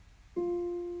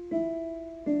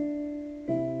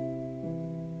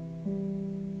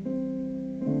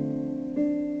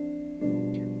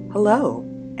Hello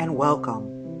and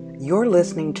welcome. You're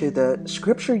listening to the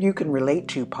Scripture You Can Relate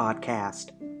To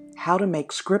podcast, how to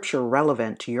make Scripture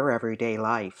relevant to your everyday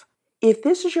life. If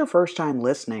this is your first time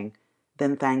listening,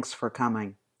 then thanks for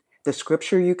coming. The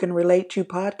Scripture You Can Relate To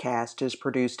podcast is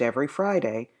produced every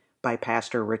Friday by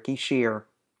Pastor Ricky Shear.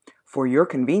 For your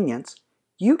convenience,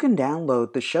 you can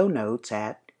download the show notes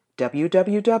at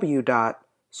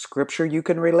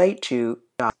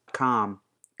www.scriptureyoucanrelateto.com.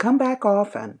 Come back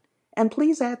often, and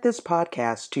please add this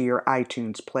podcast to your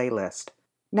iTunes playlist.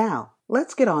 Now,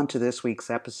 let's get on to this week's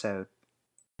episode.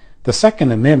 The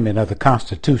Second Amendment of the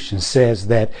Constitution says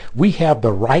that we have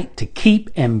the right to keep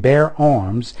and bear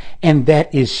arms and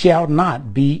that it shall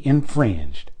not be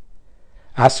infringed.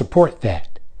 I support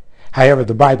that. However,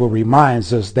 the Bible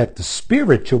reminds us that the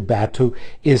spiritual battle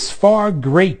is far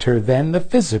greater than the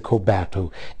physical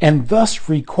battle and thus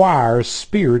requires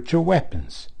spiritual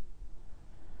weapons.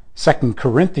 2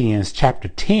 Corinthians chapter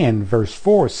 10 verse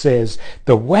 4 says,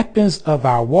 "The weapons of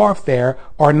our warfare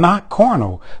are not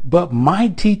carnal, but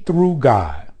mighty through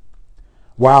God."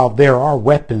 While there are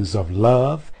weapons of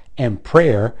love and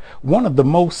prayer, one of the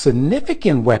most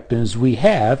significant weapons we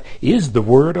have is the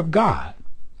Word of God.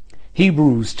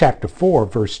 Hebrews chapter 4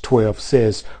 verse 12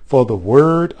 says, "For the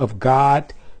Word of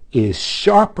God is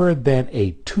sharper than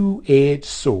a two-edged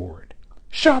sword."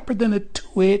 Sharper than a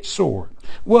two-edged sword.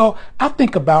 Well, I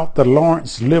think about the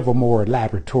Lawrence Livermore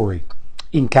Laboratory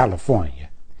in California.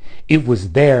 It was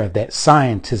there that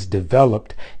scientists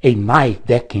developed a knife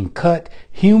that can cut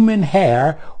human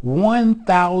hair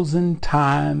 1,000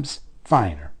 times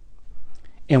finer.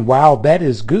 And while that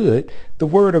is good, the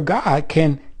Word of God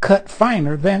can cut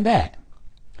finer than that.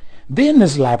 Then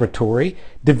this laboratory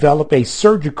developed a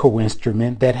surgical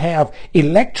instrument that have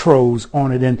electrodes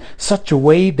on it in such a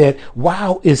way that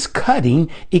while it's cutting,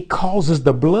 it causes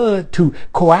the blood to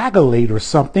coagulate or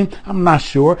something. I'm not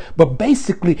sure, but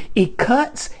basically it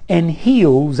cuts and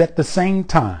heals at the same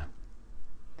time.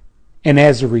 And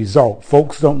as a result,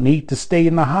 folks don't need to stay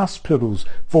in the hospitals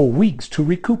for weeks to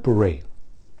recuperate.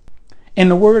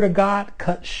 And the Word of God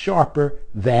cuts sharper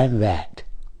than that.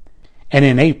 And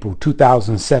in April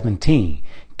 2017,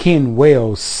 Ken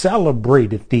Wells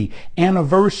celebrated the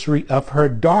anniversary of her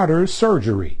daughter's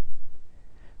surgery.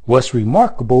 What's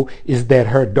remarkable is that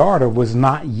her daughter was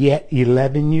not yet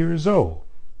 11 years old.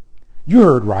 You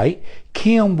heard right.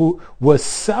 Kim was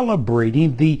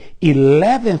celebrating the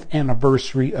 11th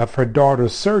anniversary of her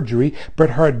daughter's surgery, but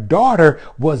her daughter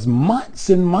was months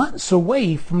and months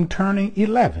away from turning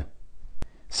 11.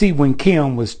 See, when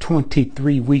Kim was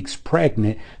 23 weeks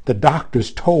pregnant, the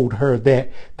doctors told her that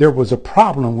there was a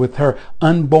problem with her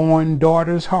unborn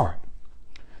daughter's heart.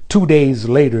 2 days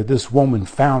later, this woman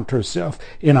found herself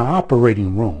in an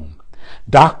operating room.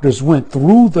 Doctors went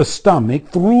through the stomach,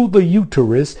 through the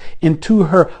uterus, into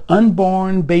her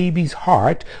unborn baby's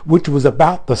heart, which was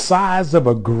about the size of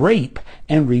a grape,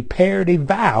 and repaired a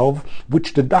valve,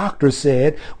 which the doctor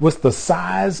said was the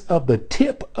size of the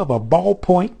tip of a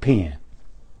ballpoint pen.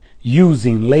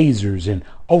 Using lasers and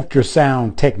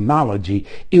ultrasound technology,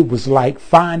 it was like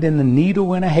finding a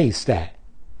needle in a haystack.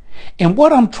 And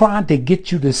what I'm trying to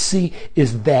get you to see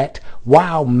is that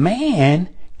while man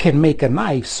can make a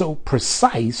knife so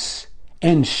precise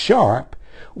and sharp,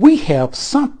 we have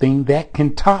something that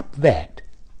can top that.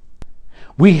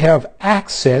 We have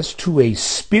access to a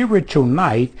spiritual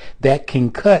knife that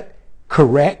can cut,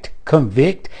 correct,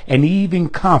 convict, and even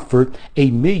comfort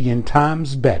 1,000,000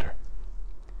 times better.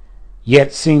 Yet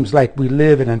it seems like we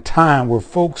live in a time where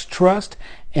folks trust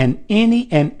in any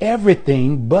and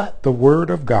everything but the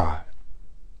Word of God.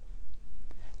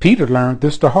 Peter learned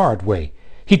this the hard way.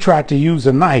 He tried to use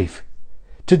a knife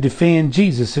to defend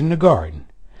Jesus in the garden.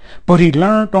 But he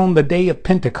learned on the day of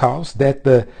Pentecost that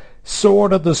the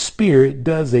sword of the Spirit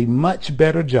does a much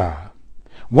better job.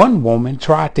 One woman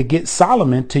tried to get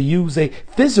Solomon to use a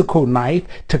physical knife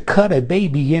to cut a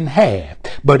baby in half,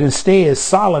 but instead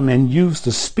Solomon used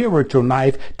a spiritual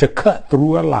knife to cut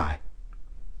through a lie.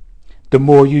 The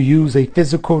more you use a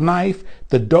physical knife,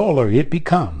 the duller it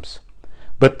becomes.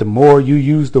 But the more you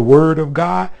use the Word of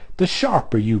God, the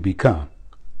sharper you become.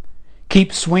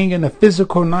 Keep swinging a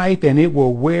physical knife and it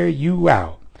will wear you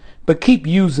out. But keep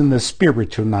using the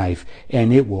spiritual knife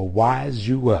and it will wise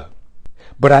you up.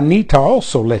 But I need to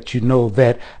also let you know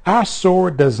that our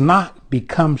sword does not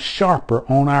become sharper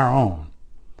on our own.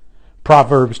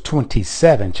 Proverbs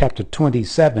 27, chapter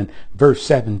 27, verse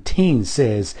 17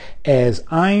 says, "As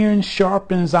iron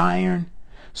sharpens iron,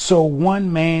 so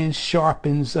one man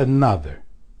sharpens another."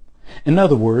 In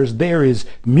other words, there is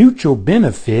mutual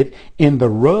benefit in the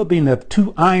rubbing of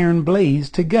two iron blades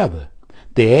together.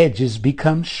 The edges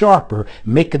become sharper,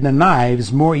 making the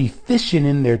knives more efficient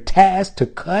in their task to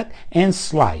cut and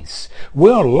slice.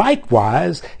 Well,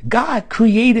 likewise, God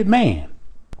created man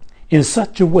in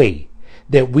such a way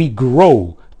that we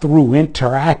grow through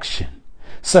interaction,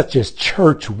 such as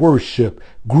church worship,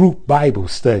 group Bible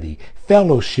study,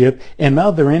 fellowship, and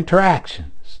other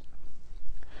interactions.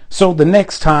 So the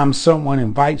next time someone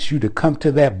invites you to come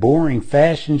to that boring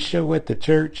fashion show at the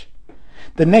church,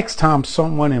 the next time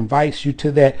someone invites you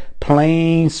to that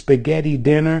plain spaghetti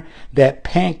dinner, that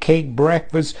pancake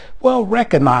breakfast, well,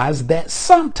 recognize that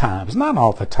sometimes, not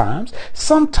all the times,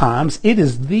 sometimes it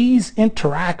is these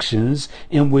interactions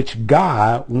in which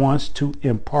God wants to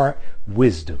impart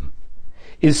wisdom.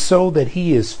 It's so that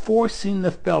he is forcing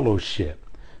the fellowship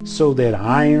so that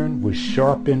iron will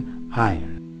sharpen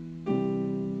iron.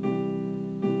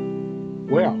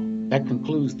 Well, that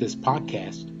concludes this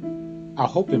podcast. Our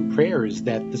hope and prayer is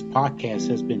that this podcast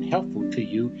has been helpful to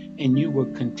you and you will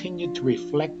continue to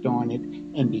reflect on it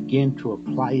and begin to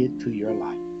apply it to your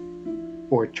life.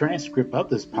 For a transcript of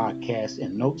this podcast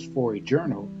and notes for a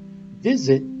journal,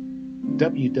 visit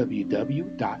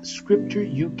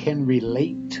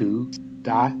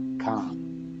www.scriptureyoucanrelate.com.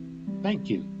 Thank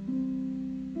you.